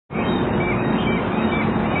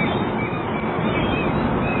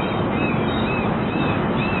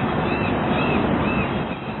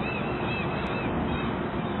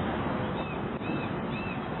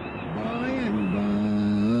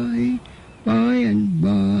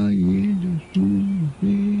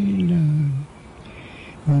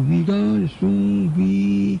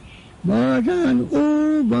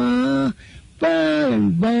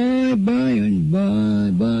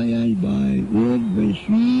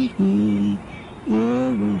sweet home,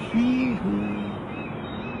 oh, sweet home.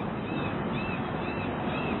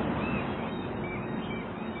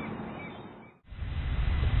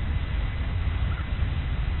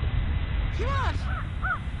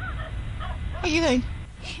 What do you think?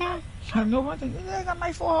 I know one thing. I got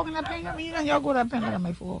my fork in that pen. I mean, y'all go to that pen. I got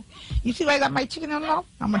my fork. You see where I got my chicken in now?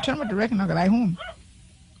 I'm going to turn with the record and I got home.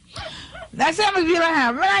 That's how much people I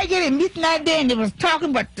have. When I get a meeting that day and they was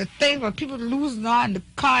talking about the thing about people losing on the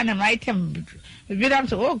car and I tell them, I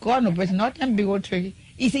said, oh God, no, but it's not them big old turkey.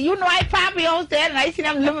 He said, you know, I probably out there and I see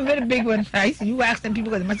them living with a big one. I said, you ask them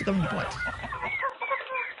people because they must have come in the pot.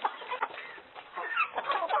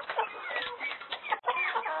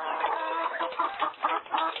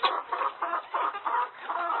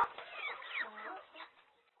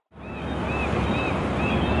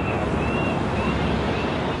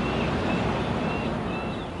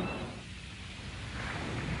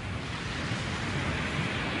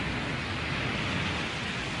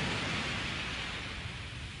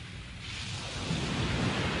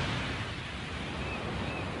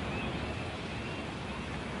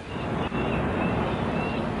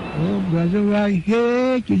 Oh, brother, I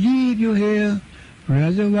hate to leave you here.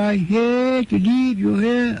 Brother, I hate to leave you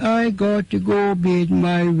here. I got to go bid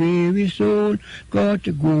my weary soul. Got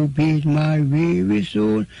to go bid my weary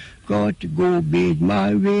soul. Got to go bid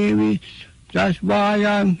my weary. That's why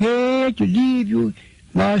I'm here to leave you.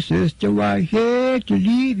 My sister, I hate to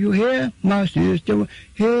leave you here. My sister,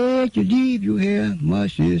 hate to leave you here. My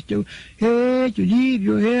sister, hate to leave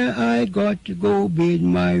you here. I got to go bid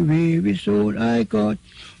my weary soul. I got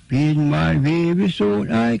bid my weary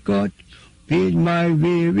soul. I got bid my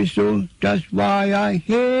weary soul. That's why I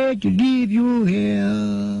hate to leave you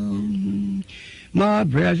here. My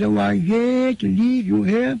brother, I hate to leave you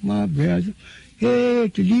here. My brother,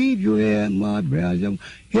 hate to leave you here. My brother,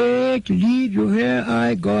 hate to leave you here.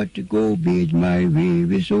 I got to go bid my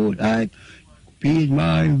weary soul. I bid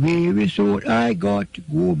my weary soul. I got to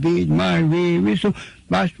go bid my weary soul.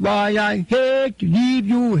 That's why I hate to leave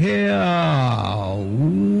you here.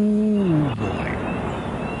 Ooh, boy.